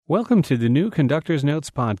Welcome to the new Conductor's Notes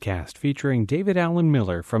podcast featuring David Allen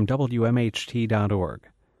Miller from WMHT.org.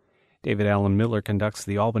 David Allen Miller conducts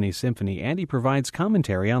the Albany Symphony and he provides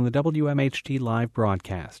commentary on the WMHT live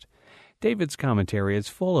broadcast. David's commentary is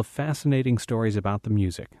full of fascinating stories about the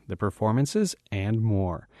music, the performances, and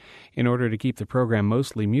more. In order to keep the program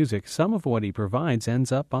mostly music, some of what he provides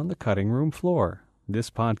ends up on the cutting room floor.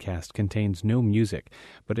 This podcast contains no music,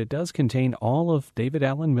 but it does contain all of David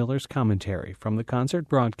Allen Miller's commentary from the concert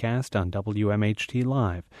broadcast on WMHT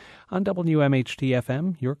Live, on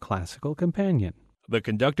WMHT-FM, your classical companion. The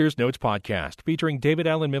Conductor's Notes podcast, featuring David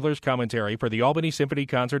Allen Miller's commentary for the Albany Symphony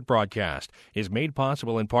concert broadcast, is made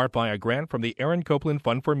possible in part by a grant from the Aaron Copland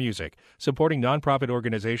Fund for Music, supporting nonprofit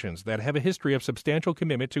organizations that have a history of substantial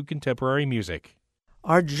commitment to contemporary music.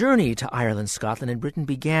 Our journey to Ireland, Scotland, and Britain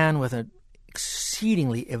began with an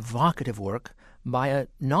exceedingly evocative work by a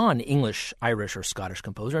non-English, Irish, or Scottish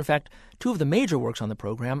composer. In fact, two of the major works on the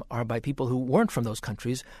program are by people who weren't from those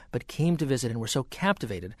countries but came to visit and were so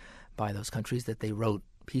captivated by those countries that they wrote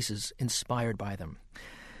pieces inspired by them.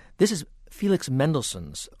 This is Felix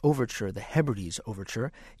Mendelssohn's overture, the Hebrides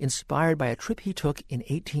Overture, inspired by a trip he took in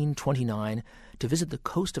 1829 to visit the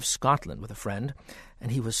coast of Scotland with a friend,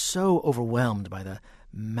 and he was so overwhelmed by the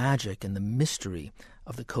magic and the mystery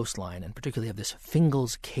of the coastline, and particularly of this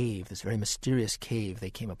Fingal's Cave, this very mysterious cave they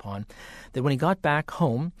came upon, that when he got back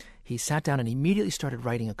home, he sat down and immediately started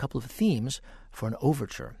writing a couple of themes for an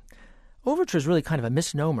overture. Overture is really kind of a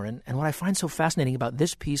misnomer, and what I find so fascinating about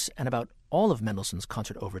this piece and about all of Mendelssohn's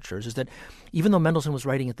concert overtures is that even though Mendelssohn was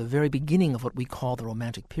writing at the very beginning of what we call the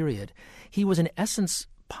Romantic period, he was in essence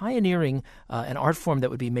pioneering an art form that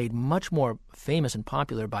would be made much more famous and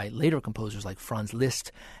popular by later composers like Franz Liszt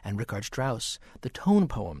and Richard Strauss, the tone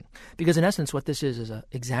poem. Because in essence what this is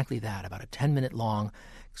exactly that, about a 10-minute long,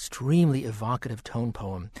 extremely evocative tone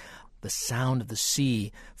poem, the sound of the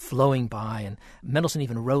sea flowing by. And Mendelssohn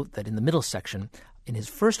even wrote that in the middle section, in his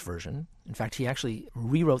first version, in fact, he actually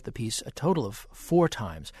rewrote the piece a total of 4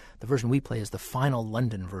 times. The version we play is the final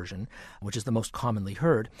London version, which is the most commonly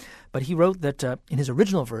heard. But he wrote that in his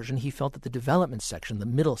original version, he felt that the development section, the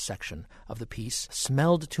middle section of the piece,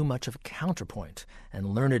 smelled too much of counterpoint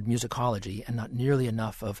and learned musicology and not nearly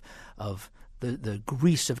enough of the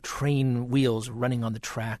grease of train wheels running on the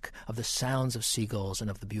track, of the sounds of seagulls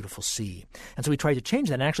and of the beautiful sea. And so he tried to change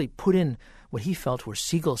that and actually put in what he felt were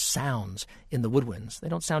seagull sounds in the woodwinds. They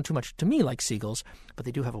don't sound too much to me like seagulls, but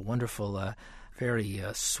they do have a wonderful, very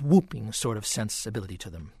swooping sort of sensibility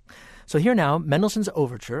to them. So here now, Mendelssohn's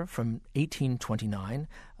Overture from 1829,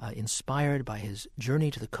 inspired by his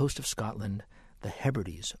journey to the coast of Scotland, the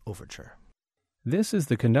Hebrides Overture. This is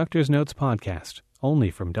the Conductor's Notes podcast,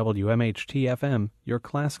 only from WMHT-FM, your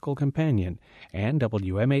classical companion, and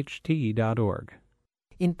WMHT.org.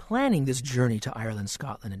 In planning this journey to Ireland,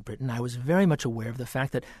 Scotland, and Britain, I was very much aware of the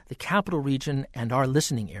fact that the capital region and our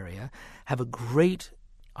listening area have a great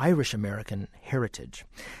Irish-American heritage.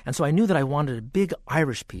 And so I knew that I wanted a big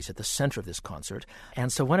Irish piece at the center of this concert,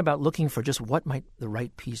 and so went about looking for just what might the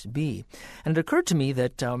right piece be. And it occurred to me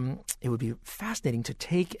that it would be fascinating to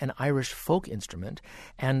take an Irish folk instrument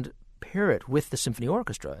and pair it with the symphony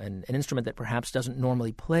orchestra, an instrument that perhaps doesn't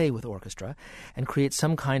normally play with orchestra, and create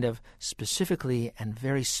some kind of specifically and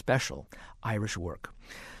very special Irish work.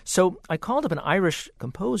 So I called up an Irish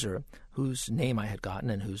composer whose name I had gotten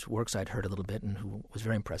and whose works I'd heard a little bit and who was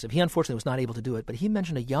very impressive. He unfortunately was not able to do it, but he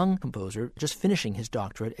mentioned a young composer just finishing his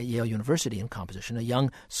doctorate at Yale University in composition, a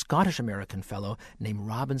young Scottish-American fellow named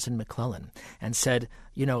Robinson McClellan, and said,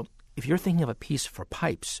 if you're thinking of a piece for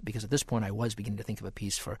pipes, because at this point I was beginning to think of a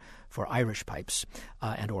piece for Irish pipes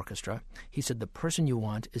and orchestra, he said the person you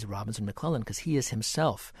want is Robinson McClellan, because he is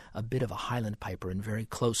himself a bit of a Highland piper and very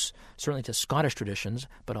close, certainly to Scottish traditions,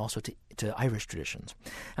 but also to Irish traditions.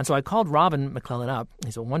 And so I called Robin McClellan up.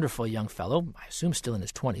 He's a wonderful young fellow, I assume still in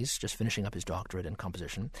his 20s, just finishing up his doctorate in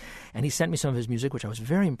composition. And he sent me some of his music, which I was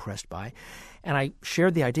very impressed by. And I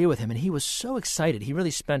shared the idea with him, and he was so excited. He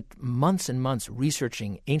really spent months and months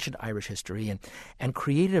researching ancient Irish history and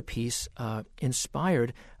created a piece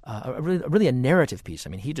inspired, really a narrative piece.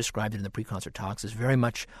 I mean, he described it in the pre-concert talks as very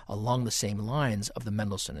much along the same lines of the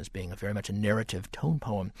Mendelssohn, as being very much a narrative tone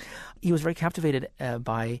poem. He was very captivated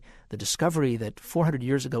by the discovery that 400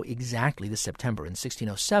 years ago exactly this September, in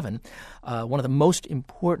 1607, one of the most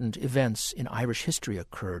important events in Irish history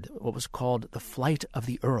occurred, what was called the Flight of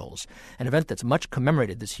the Earls, an event that's much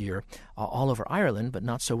commemorated this year all over Ireland, but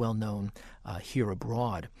not so well known here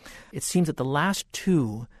abroad. It seems that the last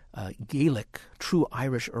 2 Gaelic, true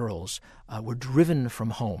Irish earls were driven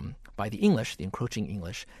from home by the English, the encroaching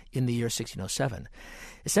English, in the year 1607.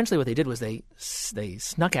 Essentially what they did was they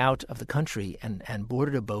snuck out of the country and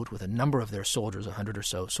boarded a boat with a number of their soldiers, 100 or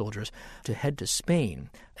so soldiers, to head to Spain,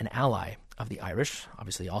 an ally of the Irish,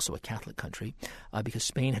 obviously also a Catholic country, because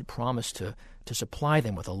Spain had promised to supply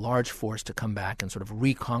them with a large force to come back and sort of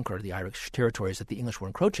reconquer the Irish territories that the English were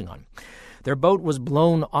encroaching on. Their boat was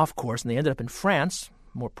blown off course, and they ended up in France,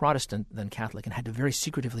 more Protestant than Catholic, and had to very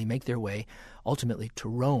secretively make their way ultimately to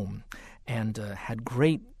Rome, and had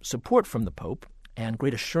great support from the Pope and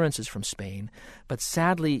great assurances from Spain, but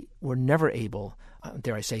sadly were never able,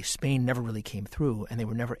 dare I say, Spain never really came through, and they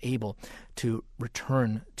were never able to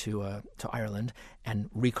return to Ireland and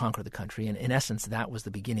reconquer the country. And in essence, that was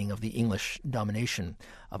the beginning of the English domination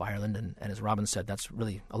of Ireland. And as Robin said, that's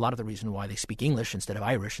really a lot of the reason why they speak English instead of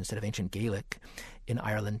Irish, instead of ancient Gaelic in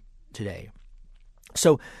Ireland today.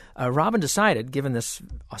 So Robin decided, given this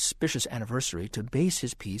auspicious anniversary, to base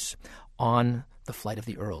his piece on the Flight of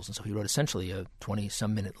the Earls. And so he wrote essentially a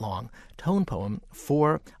 20-some-minute-long tone poem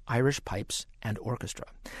for Irish pipes and orchestra.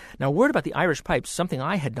 Now, a word about the Irish pipes, something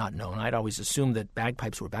I had not known. I'd always assumed that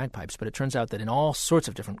bagpipes were bagpipes, but it turns out that in all sorts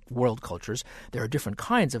of different world cultures, there are different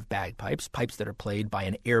kinds of bagpipes, pipes that are played by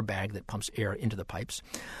an air bag that pumps air into the pipes.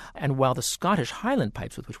 And while the Scottish Highland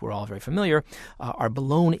pipes, with which we're all very familiar, are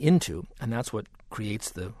blown into, and that's what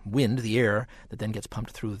creates the wind, the air, that then gets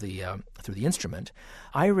pumped through the instrument,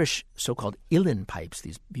 Irish so-called uilleann pipes,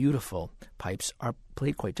 these beautiful pipes, are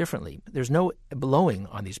played quite differently. There's no blowing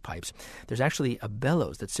on these pipes. There's actually a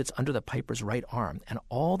bellows that sits under the piper's right arm, and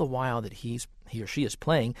all the while that he or she is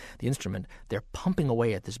playing the instrument, they're pumping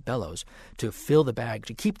away at this bellows to fill the bag,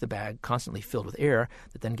 to keep the bag constantly filled with air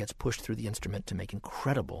that then gets pushed through the instrument to make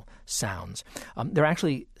incredible sounds. There are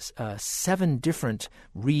actually 7 different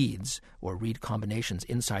reeds or reed combinations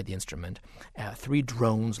inside the instrument, 3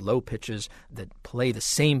 drones, low pitches that play the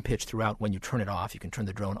same pitch throughout when you turn it off. You can turn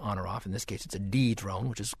the drone on or off. In this case, it's a D drone,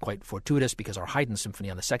 which is quite fortuitous because our Haydn Symphony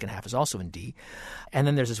on the second half is also in D. And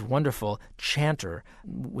then there's this wonderful chanter,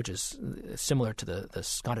 which is similar to the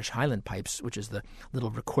Scottish Highland pipes, which is the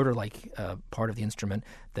little recorder-like part of the instrument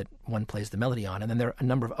that one plays the melody on. And then there are a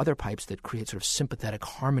number of other pipes that create sort of sympathetic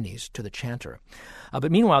harmonies to the chanter.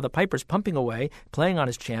 But meanwhile, the piper's pumping away, playing on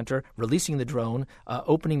his chanter, releasing the drone,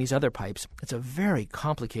 opening these other pipes. It's a very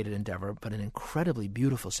complicated endeavor, but an incredibly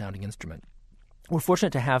beautiful-sounding instrument. We're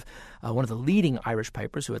fortunate to have one of the leading Irish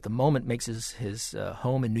pipers who at the moment makes his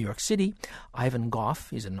home in New York City, Ivan Goff.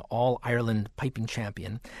 He's an all-Ireland piping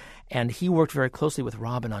champion. And he worked very closely with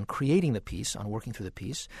Robin on creating the piece, on working through the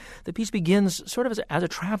piece. The piece begins sort of as a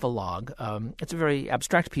travelogue. It's a very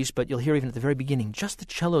abstract piece, but you'll hear even at the very beginning, just the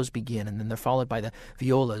cellos begin, and then they're followed by the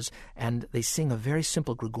violas, and they sing a very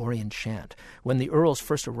simple Gregorian chant. When the Earls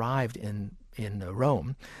first arrived in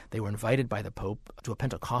Rome, they were invited by the Pope to a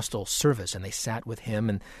Pentecostal service, and they sat with him,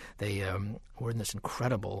 and they were in this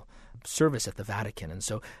incredible service at the Vatican. And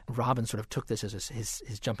so Robin sort of took this as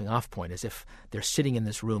his jumping off point, as if they're sitting in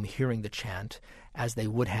this room hearing the chant as they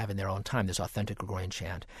would have in their own time, this authentic Gregorian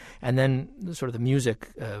chant. And then sort of the music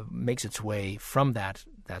makes its way from that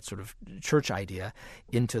sort of church idea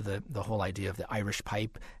into the whole idea of the Irish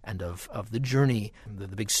pipe and of the journey, the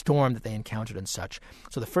big storm that they encountered and such.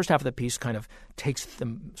 So the first half of the piece kind of takes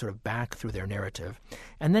them sort of back through their narrative,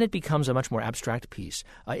 and then it becomes a much more abstract piece.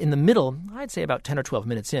 In the middle, I'd say about 10 or 12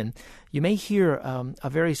 minutes in, you may hear a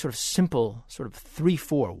very sort of simple sort of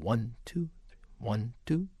 3/4, 1, 2, 3, 1,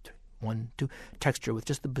 2, 3. 1, 2, texture with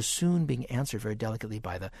just the bassoon being answered very delicately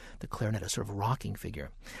by the clarinet, a sort of rocking figure.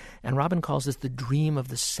 And Robin calls this the dream of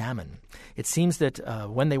the salmon. It seems that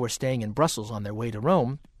when they were staying in Brussels on their way to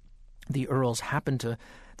Rome, the Earls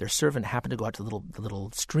their servant happened to go out to the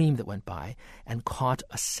little stream that went by and caught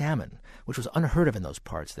a salmon, which was unheard of in those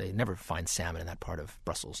parts. They never find salmon in that part of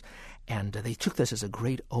Brussels. And they took this as a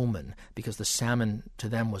great omen because the salmon to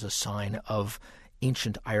them was a sign of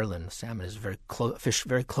ancient Ireland. Salmon is fish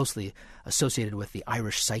very closely associated with the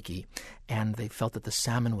Irish psyche, and they felt that the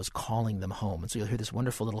salmon was calling them home. And so you'll hear this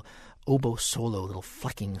wonderful little oboe solo, little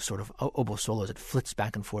flecking sort of oboe solo as it flits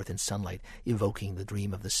back and forth in sunlight, evoking the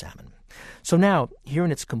dream of the salmon. So now, here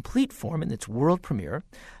in its complete form, in its world premiere,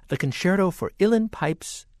 the Concerto for Uilleann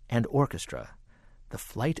Pipes and Orchestra, The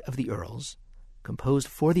Flight of the Earls, composed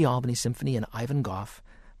for the Albany Symphony and Ivan Goff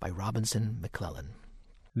by Robinson McClellan.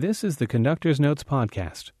 This is the Conductor's Notes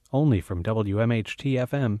podcast, only from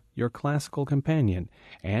WMHT-FM, your classical companion,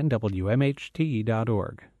 and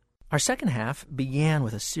WMHT.org. Our second half began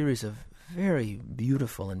with a series of very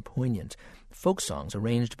beautiful and poignant folk songs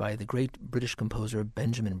arranged by the great British composer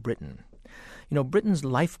Benjamin Britten. You know, Britten's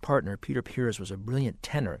life partner, Peter Pears, was a brilliant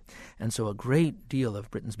tenor, and so a great deal of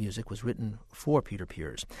Britten's music was written for Peter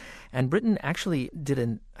Pears. And Britten actually did,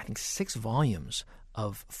 I think, 6 volumes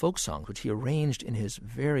of folk songs, which he arranged in his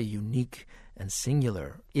very unique and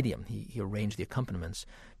singular idiom. He arranged the accompaniments,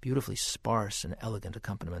 beautifully sparse and elegant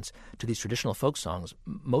accompaniments to these traditional folk songs,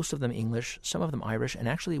 most of them English, some of them Irish, and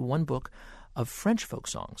actually one book of French folk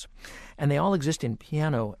songs. And they all exist in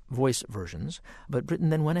piano voice versions, but Britten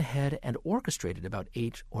then went ahead and orchestrated about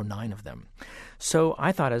 8 or 9 of them. So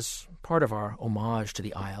I thought, as part of our homage to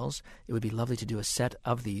the Isles, it would be lovely to do a set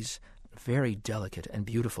of these very delicate and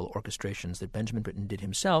beautiful orchestrations that Benjamin Britten did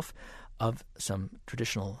himself of some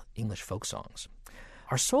traditional English folk songs.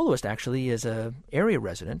 Our soloist actually is an area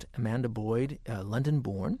resident, Amanda Boyd,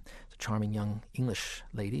 London-born, a charming young English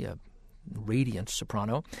lady, a radiant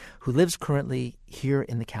soprano, who lives currently here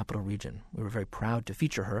in the Capital Region. We were very proud to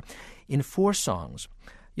feature her in 4 songs.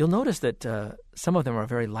 You'll notice that some of them are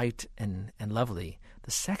very light and lovely.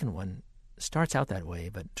 The second one starts out that way,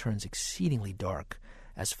 but turns exceedingly dark,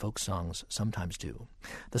 as folk songs sometimes do.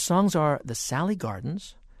 The songs are The Sally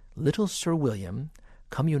Gardens, Little Sir William,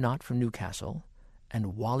 Come You Not from Newcastle,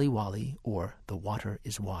 and Wally Wally, or The Water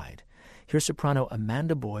is Wide. Here's soprano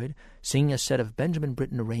Amanda Boyd singing a set of Benjamin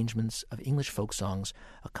Britten arrangements of English folk songs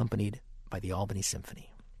accompanied by the Albany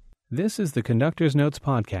Symphony. This is the Conductor's Notes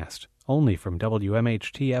podcast, only from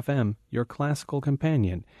WMHT-FM, your classical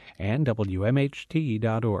companion, and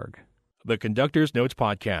WMHT.org. The Conductor's Notes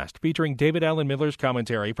podcast, featuring David Allen Miller's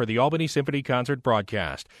commentary for the Albany Symphony Concert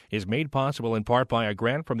broadcast, is made possible in part by a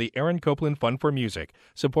grant from the Aaron Copland Fund for Music,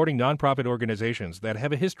 supporting nonprofit organizations that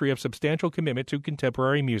have a history of substantial commitment to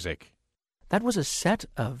contemporary music. That was a set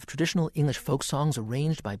of traditional English folk songs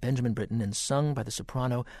arranged by Benjamin Britten and sung by the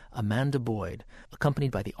soprano Amanda Boyd,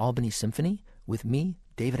 accompanied by the Albany Symphony, with me,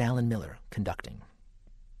 David Allen Miller, conducting.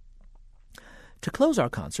 To close our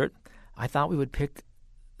concert, I thought we would pick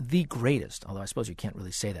the greatest, although I suppose you can't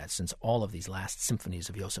really say that since all of these last symphonies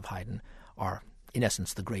of Joseph Haydn are, in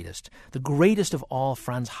essence, the greatest of all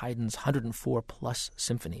Franz Haydn's 104-plus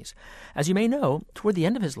symphonies. As you may know, toward the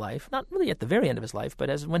end of his life, not really at the very end of his life, but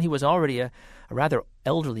as when he was already a rather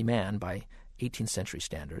elderly man by 18th century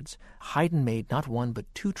standards, Haydn made not 1 but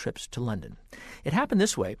 2 trips to London. It happened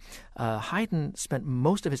this way. Haydn spent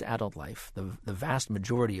most of his adult life, the vast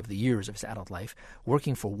majority of the years of his adult life,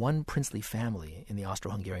 working for one princely family in the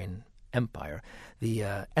Austro-Hungarian Empire, the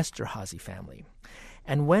Esterházy family.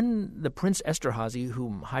 And when the Prince Esterházy,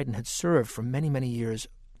 whom Haydn had served for many, many years,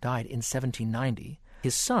 died in 1790,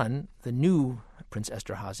 his son, the new Prince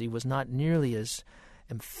Esterházy, was not nearly as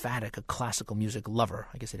emphatic a classical music lover.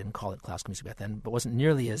 I guess they didn't call it classical music back then, but wasn't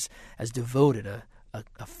nearly as devoted a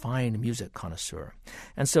fine music connoisseur.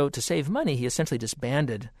 And so to save money, he essentially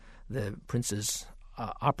disbanded the prince's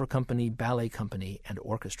opera company, ballet company, and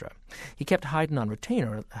orchestra. He kept Haydn on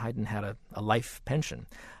retainer. Haydn had a life pension,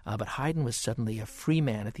 but Haydn was suddenly a free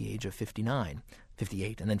man at the age of 58,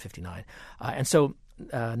 and then 59. And so,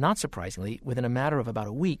 not surprisingly, within a matter of about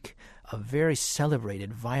a week, a very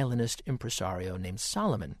celebrated violinist impresario named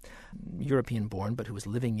Salomon, European-born but who was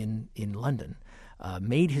living in London,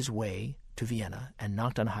 made his way to Vienna and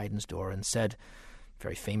knocked on Haydn's door and said,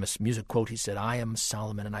 very famous music quote, he said, "I am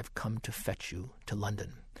Salomon and I've come to fetch you to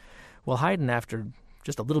London." Well, Haydn, after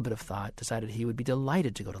just a little bit of thought, decided he would be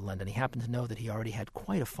delighted to go to London. He happened to know that he already had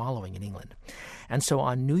quite a following in England. And so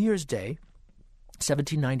on New Year's Day,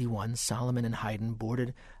 1791, Salomon and Haydn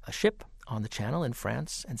boarded a ship on the Channel in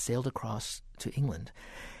France and sailed across to England.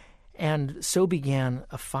 And so began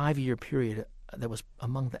a 5-year period that was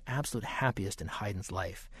among the absolute happiest in Haydn's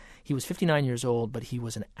life. He was 59 years old, but he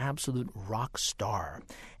was an absolute rock star.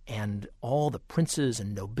 And all the princes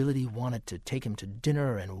and nobility wanted to take him to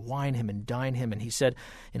dinner and wine him and dine him. And he said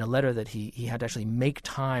in a letter that he had to actually make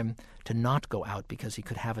time to not go out because he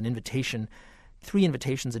could have an invitation, 3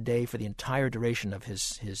 invitations a day for the entire duration of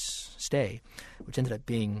his stay, which ended up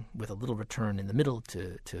being, with a little return in the middle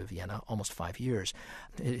to Vienna, almost 5 years,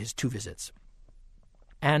 his 2 visits.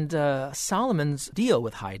 And Salomon's deal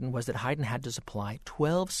with Haydn was that Haydn had to supply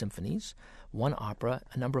 12 symphonies, 1 opera,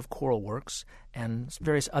 a number of choral works, and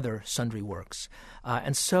various other sundry works.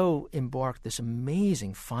 And so embarked this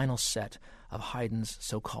amazing final set of Haydn's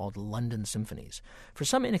so-called London symphonies. For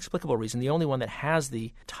some inexplicable reason, the only one that has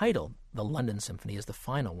the title, the London Symphony, is the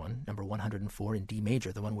final one, number 104 in D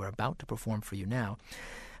major, the one we're about to perform for you now.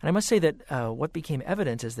 And I must say that what became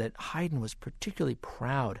evident is that Haydn was particularly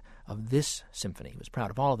proud of this symphony. He was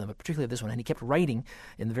proud of all of them, but particularly of this one. And he kept writing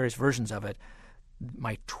in the various versions of it,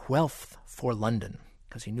 "My 12th for London."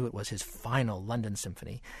 because he knew it was his final London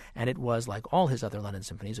symphony. And it was, like all his other London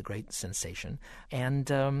symphonies, a great sensation.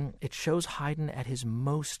 And it shows Haydn at his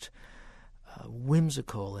most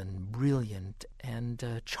whimsical and brilliant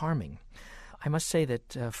and charming. I must say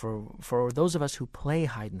that for those of us who play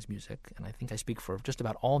Haydn's music, and I think I speak for just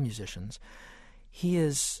about all musicians, he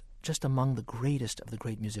is just among the greatest of the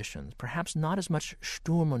great musicians. Perhaps not as much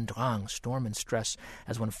Sturm und Drang, storm and stress,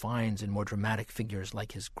 as one finds in more dramatic figures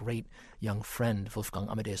like his great young friend Wolfgang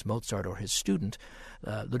Amadeus Mozart or his student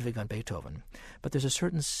Ludwig van Beethoven. But there's a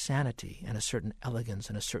certain sanity and a certain elegance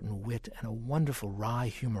and a certain wit and a wonderful wry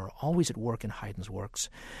humor always at work in Haydn's works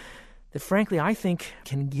that, frankly, I think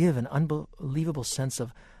can give an unbelievable sense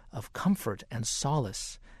of comfort and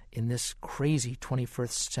solace in this crazy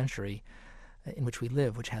 21st century in which we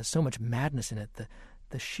live, which has so much madness in it.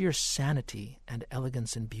 The sheer sanity and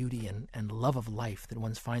elegance and beauty and love of life that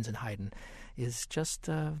one finds in Haydn is just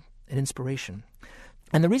an inspiration.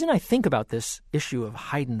 And the reason I think about this issue of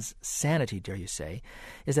Haydn's sanity, dare you say,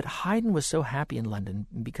 is that Haydn was so happy in London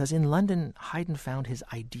because in London Haydn found his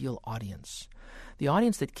ideal audience. The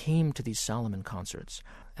audience that came to these Salomon concerts,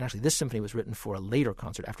 and actually this symphony was written for a later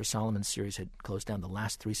concert after Salomon's series had closed down. The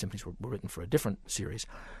last three symphonies were written for a different series.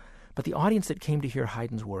 But the audience that came to hear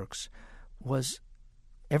Haydn's works was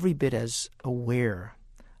every bit as aware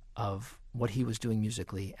of what he was doing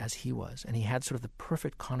musically as he was. And he had sort of the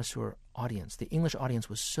perfect connoisseur audience. The English audience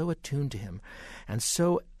was so attuned to him and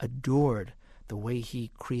so adored the way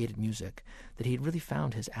he created music that he had really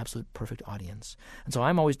found his absolute perfect audience. And so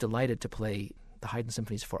I'm always delighted to play the Haydn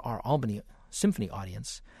symphonies for our Albany Symphony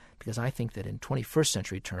audience because I think that in 21st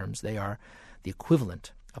century terms they are the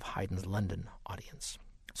equivalent of Haydn's London audience.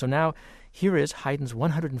 So now, here is Haydn's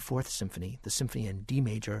 104th Symphony, the Symphony in D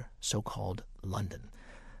major, so-called London.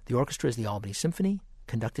 The orchestra is the Albany Symphony,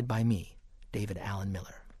 conducted by me, David Allen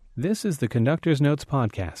Miller. This is the Conductor's Notes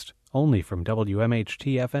podcast, only from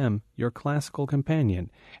WMHT-FM, your classical companion,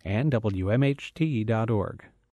 and WMHT.org.